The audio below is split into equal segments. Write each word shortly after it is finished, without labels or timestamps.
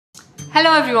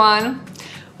Hello everyone!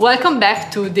 Welcome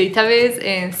back to Database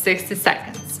in 60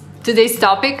 Seconds. Today's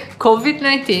topic,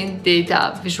 COVID-19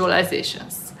 data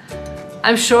visualizations.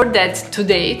 I'm sure that to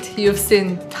date you've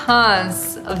seen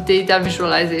tons of data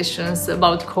visualizations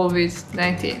about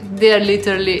COVID-19. They are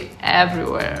literally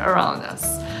everywhere around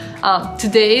us.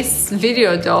 Today's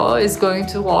video though is going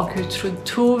to walk you through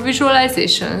two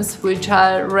visualizations which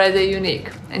are rather unique.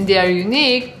 And they are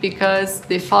unique because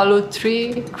they follow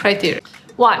three criteria.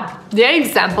 1. They are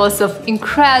examples of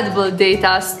incredible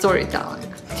data storytelling.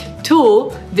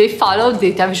 2. They follow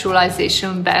data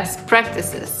visualization best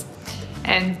practices.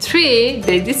 And 3.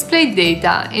 They display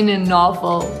data in a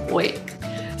novel way.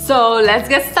 So let's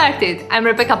get started. I'm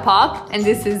Rebecca Pop and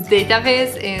this is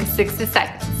Database in 60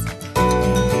 Seconds.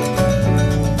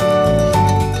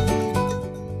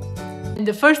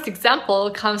 The first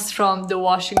example comes from the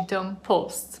Washington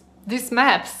Post. This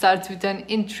map starts with an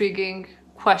intriguing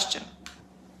question.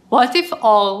 What if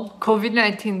all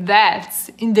COVID-19 deaths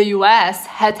in the US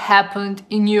had happened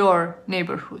in your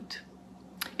neighborhood?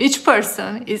 Each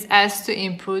person is asked to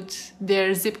input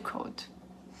their zip code.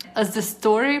 As the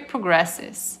story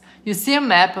progresses, you see a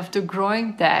map of the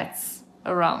growing deaths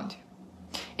around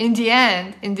you. In the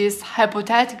end, in this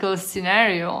hypothetical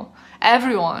scenario,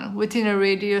 everyone within a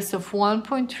radius of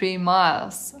 1.3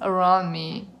 miles around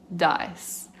me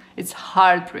dies. It's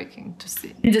heartbreaking to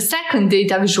see. The second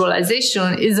data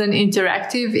visualization is an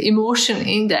interactive emotion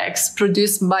index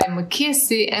produced by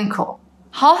McKinsey Co.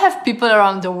 How have people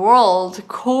around the world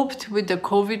coped with the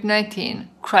COVID-19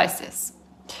 crisis?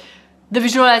 The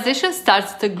visualization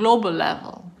starts at the global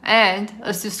level, and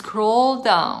as you scroll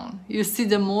down, you see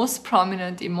the most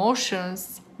prominent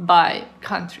emotions by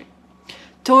country.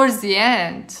 Towards the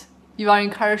end, you are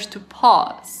encouraged to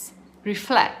pause,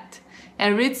 reflect,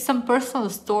 and read some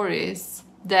personal stories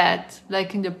that,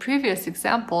 like in the previous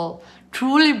example,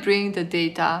 truly bring the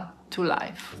data to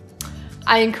life.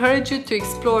 I encourage you to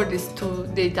explore these two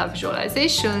data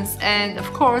visualizations and,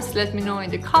 of course, let me know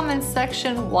in the comments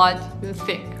section what you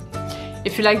think.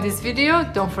 If you like this video,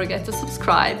 don't forget to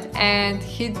subscribe and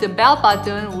hit the bell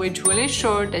button, which will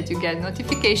ensure that you get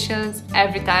notifications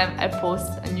every time I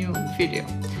post a new video.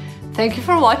 Thank you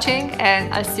for watching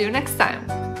and I'll see you next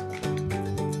time.